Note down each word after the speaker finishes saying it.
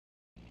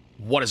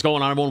What is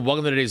going on, everyone?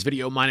 Welcome to today's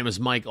video. My name is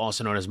Mike,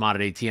 also known as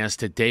Modded ATS.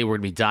 Today, we're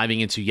going to be diving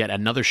into yet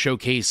another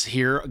showcase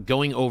here,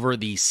 going over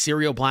the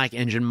Serial Black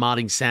engine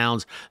modding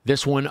sounds.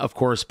 This one, of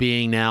course,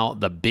 being now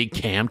the Big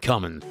Cam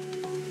Cummins.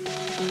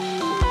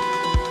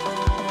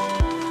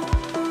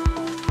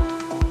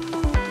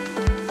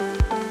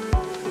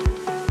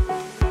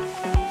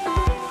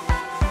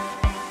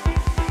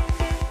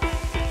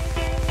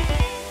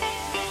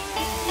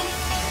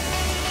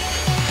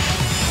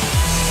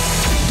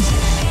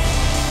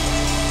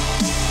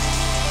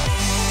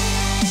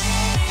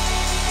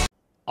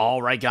 All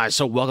right, guys,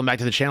 so welcome back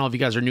to the channel. If you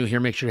guys are new here,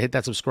 make sure to hit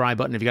that subscribe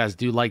button. If you guys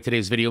do like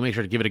today's video, make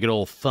sure to give it a good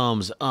old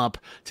thumbs up.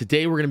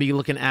 Today, we're going to be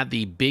looking at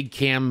the Big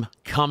Cam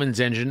Cummins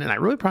engine, and I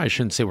really probably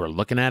shouldn't say we're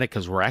looking at it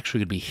because we're actually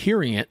going to be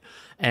hearing it,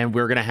 and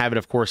we're going to have it,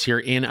 of course, here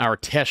in our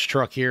test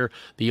truck here,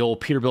 the old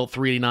Peterbilt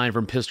 389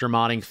 from Pister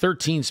Modding,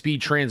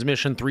 13-speed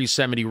transmission,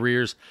 370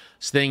 rears.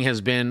 This thing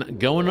has been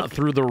going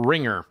through the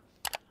ringer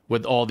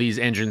with all these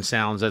engine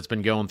sounds that's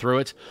been going through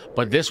it.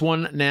 But this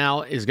one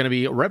now is going to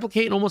be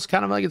replicating almost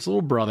kind of like its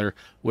little brother,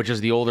 which is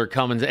the older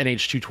Cummins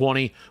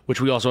NH220, which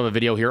we also have a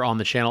video here on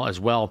the channel as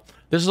well.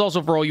 This is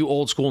also for all you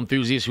old school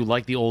enthusiasts who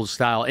like the old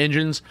style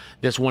engines.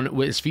 This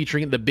one is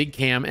featuring the Big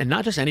Cam, and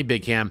not just any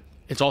Big Cam.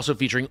 It's also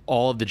featuring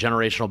all of the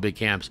generational Big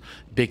Cams.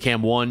 Big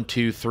Cam 1,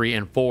 2, 3,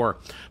 and 4.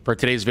 For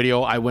today's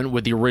video, I went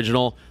with the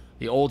original,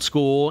 the old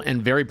school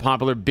and very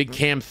popular Big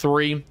Cam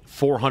 3,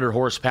 400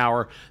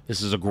 horsepower.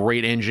 This is a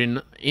great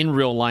engine in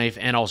real life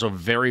and also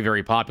very,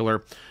 very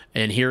popular.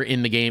 And here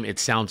in the game, it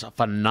sounds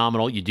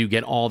phenomenal. You do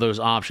get all those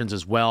options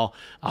as well,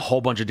 a whole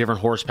bunch of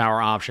different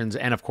horsepower options,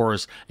 and of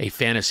course, a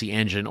fantasy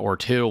engine or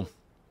two.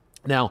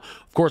 Now,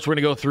 of course, we're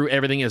going to go through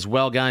everything as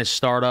well, guys.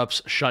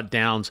 Startups,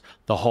 shutdowns,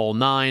 the whole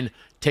nine.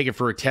 Take it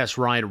for a test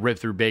ride, rip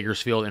through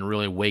Bakersfield, and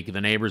really wake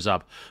the neighbors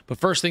up. But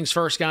first things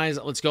first, guys,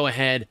 let's go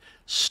ahead,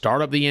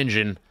 start up the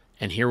engine,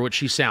 and hear what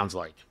she sounds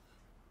like.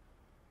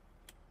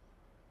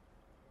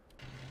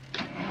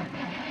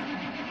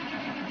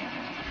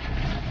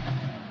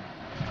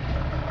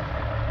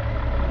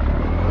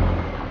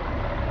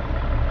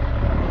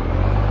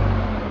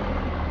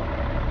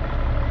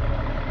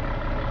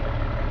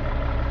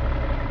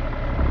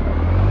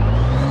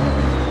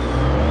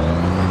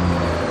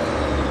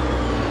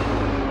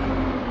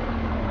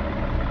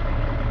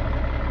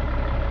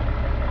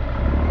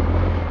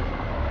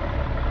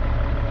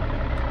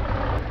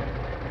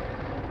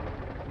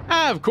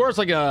 Of course,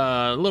 like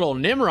a little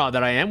Nimrod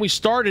that I am, we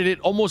started it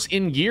almost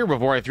in gear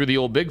before I threw the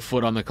old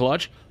Bigfoot on the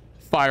clutch.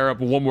 Fire up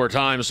one more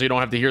time so you don't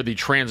have to hear the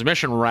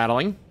transmission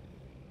rattling.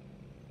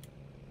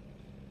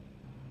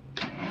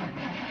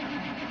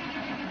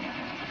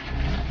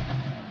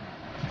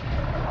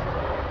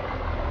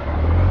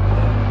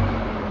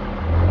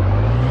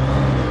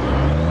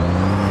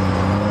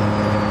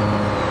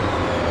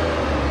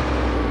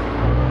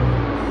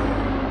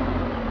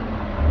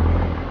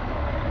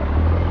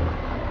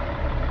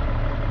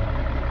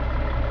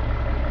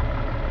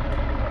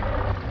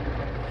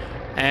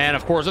 And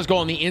of course, let's go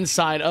on the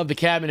inside of the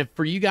cabin. And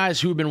for you guys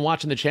who have been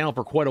watching the channel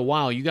for quite a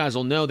while, you guys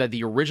will know that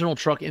the original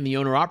truck in the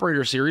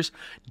owner-operator series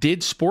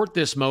did sport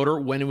this motor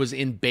when it was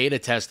in beta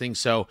testing.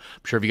 So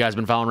I'm sure if you guys have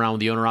been following around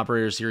with the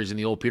owner-operator series in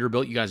the old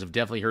Peterbilt, you guys have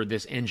definitely heard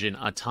this engine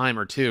a time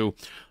or two.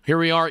 Here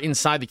we are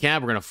inside the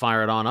cab. We're going to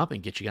fire it on up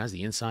and get you guys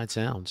the inside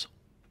sounds.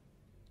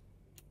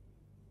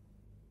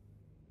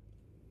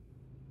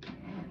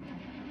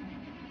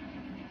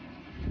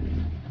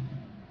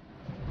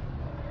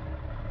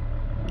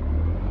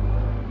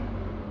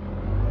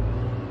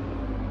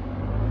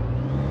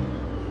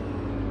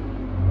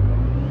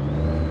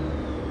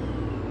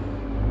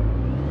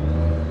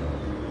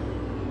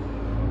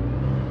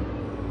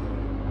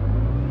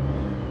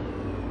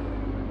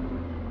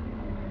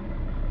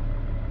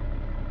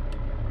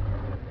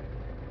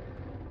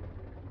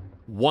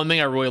 One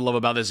thing I really love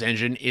about this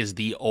engine is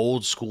the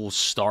old school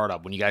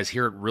startup. When you guys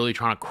hear it really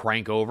trying to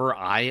crank over,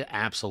 I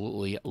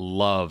absolutely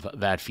love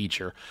that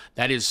feature.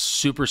 That is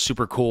super,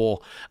 super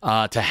cool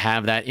to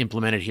have that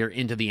implemented here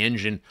into the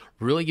engine.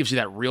 Really gives you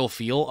that real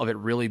feel of it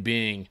really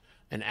being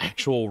an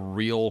actual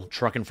real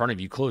truck in front of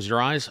you. Close your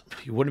eyes,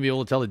 you wouldn't be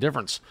able to tell the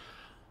difference.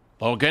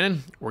 Okay,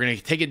 we're going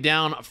to take it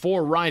down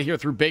for a ride here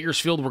through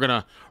Bakersfield. We're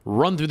going to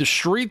run through the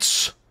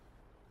streets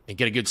and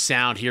get a good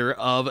sound here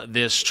of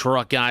this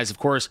truck, guys. Of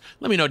course,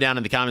 let me know down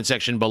in the comment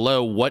section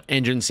below what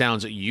engine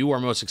sounds you are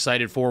most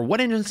excited for.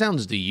 What engine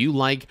sounds do you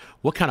like?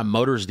 What kind of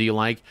motors do you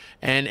like?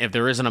 And if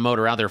there isn't a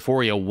motor out there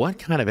for you, what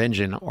kind of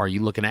engine are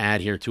you looking to add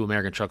here to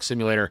American Truck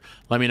Simulator?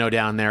 Let me know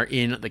down there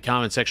in the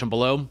comment section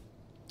below.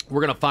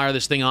 We're going to fire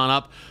this thing on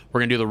up. We're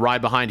going to do the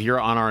ride behind here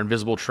on our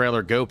invisible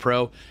trailer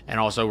GoPro.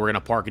 And also, we're going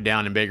to park it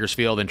down in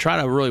Bakersfield and try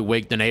to really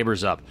wake the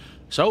neighbors up.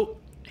 So,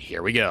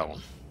 here we go.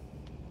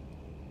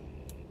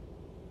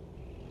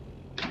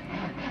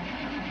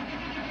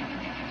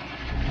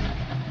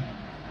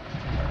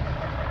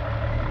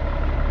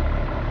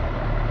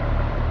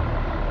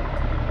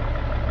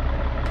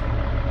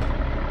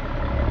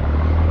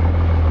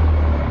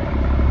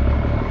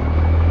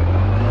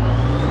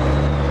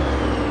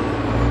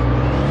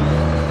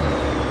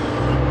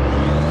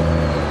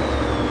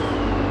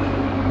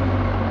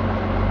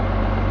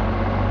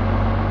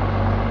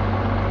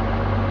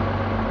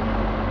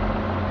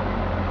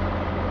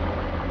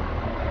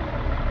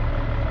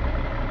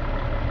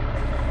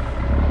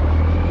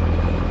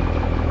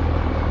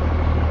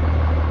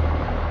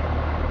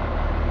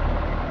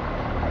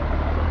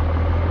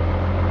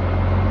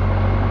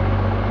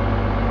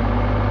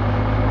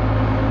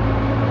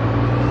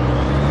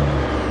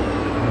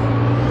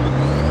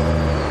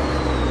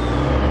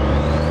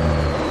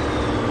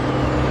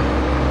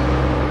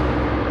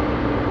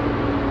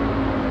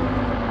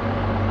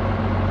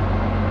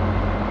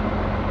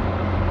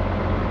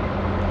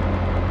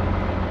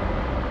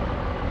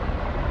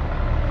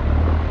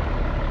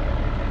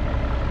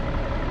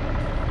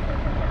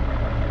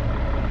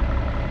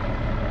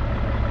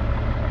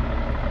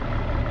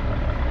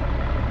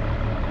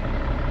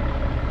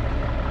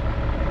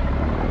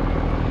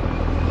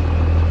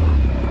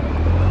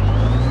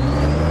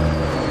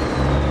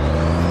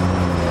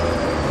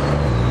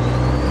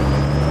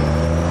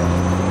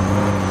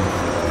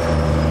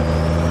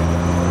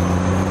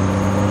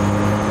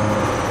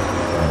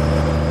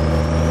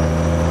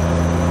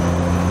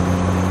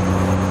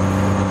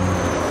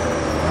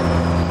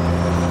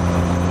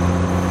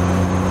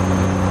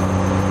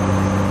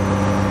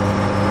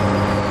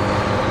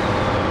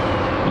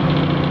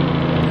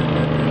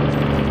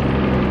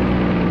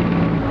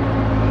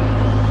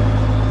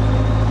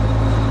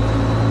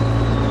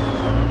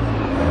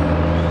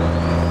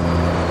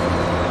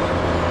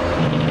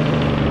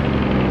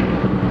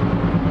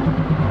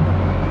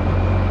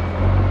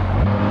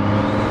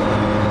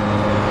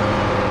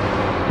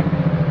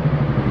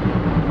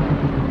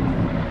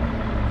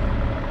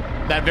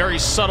 that very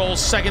subtle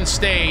second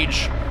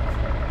stage.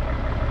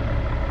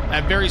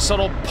 That very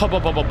subtle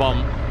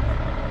bum.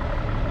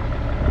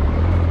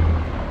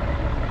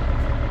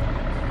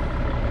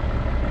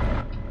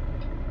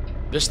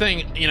 This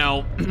thing, you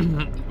know,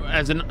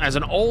 as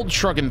an old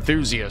truck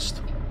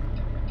enthusiast,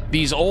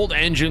 these old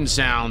engine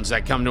sounds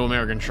that come to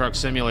American Truck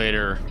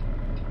Simulator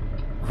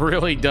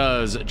really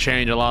does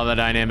change a lot of the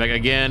dynamic.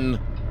 Again,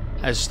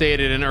 as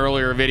stated in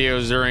earlier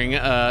videos during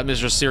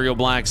Mr. Serial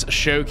Black's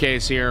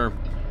showcase here,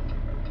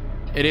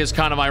 it is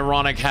kind of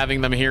ironic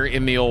having them here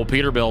in the old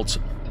Peterbilt.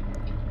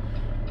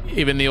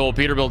 Even the old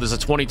Peterbilt is a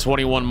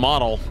 2021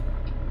 model.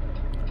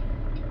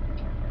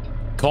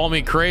 Call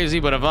me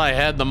crazy, but if I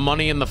had the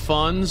money and the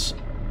funds,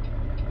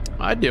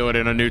 I'd do it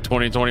in a new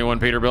 2021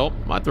 Peterbilt.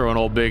 I'd throw an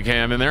old big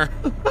ham in there.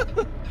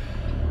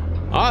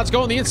 Let's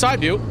go in the inside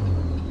view.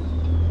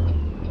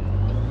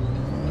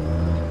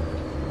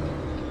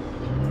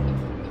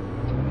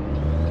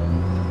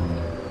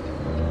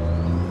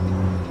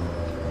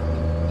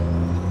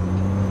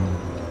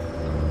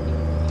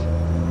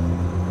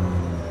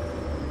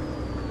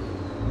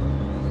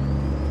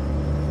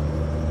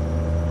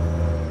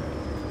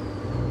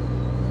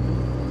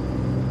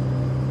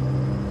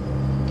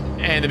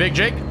 And the Big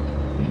Jake.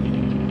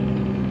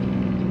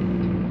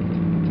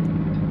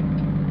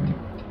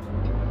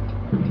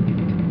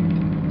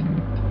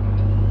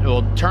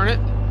 We'll turn it,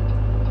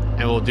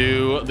 and we'll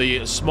do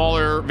the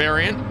smaller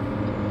variant.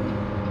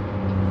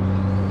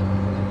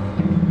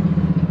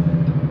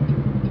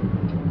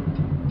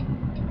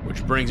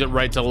 Which brings it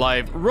right to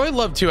life. Really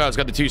love too how it's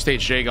got the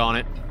two-stage Jake on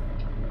it.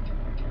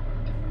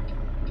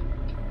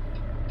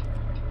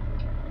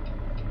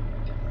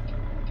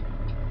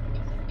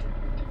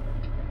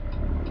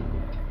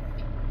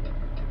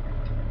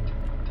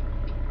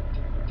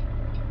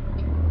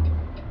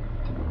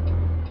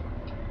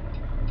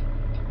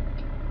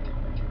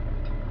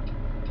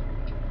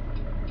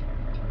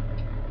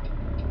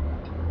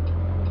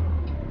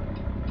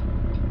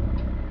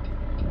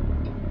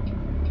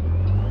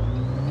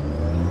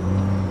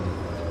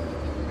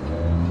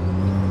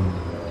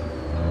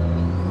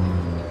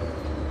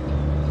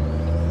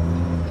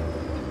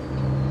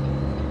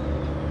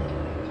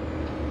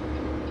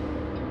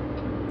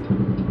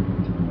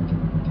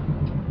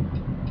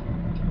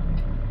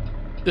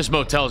 This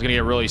motel is gonna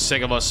get really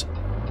sick of us.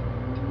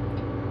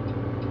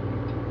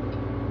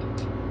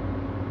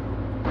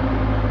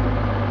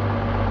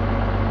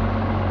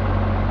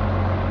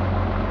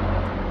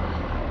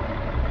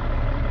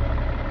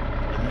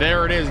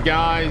 There it is,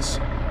 guys.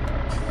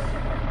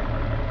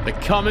 The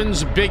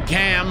Cummins Big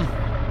Cam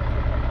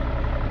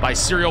by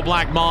Serial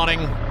Black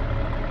Modding.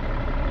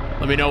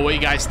 Let me know what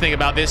you guys think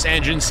about this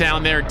engine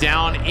sound there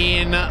down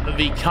in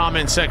the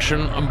comment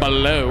section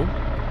below.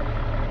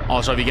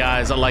 Also, if you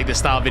guys like this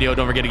style video,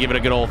 don't forget to give it a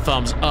good old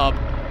thumbs up.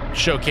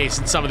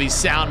 Showcasing some of these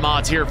sound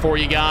mods here for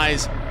you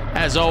guys.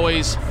 As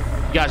always,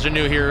 if you guys are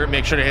new here,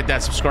 make sure to hit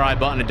that subscribe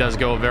button. It does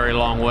go a very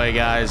long way,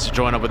 guys.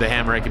 Join up with the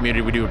Hammerhead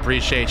community. We do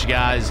appreciate you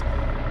guys.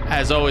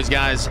 As always,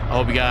 guys, I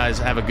hope you guys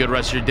have a good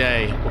rest of your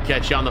day. We'll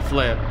catch you on the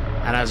flip.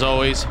 And as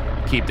always,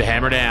 keep the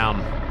hammer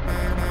down.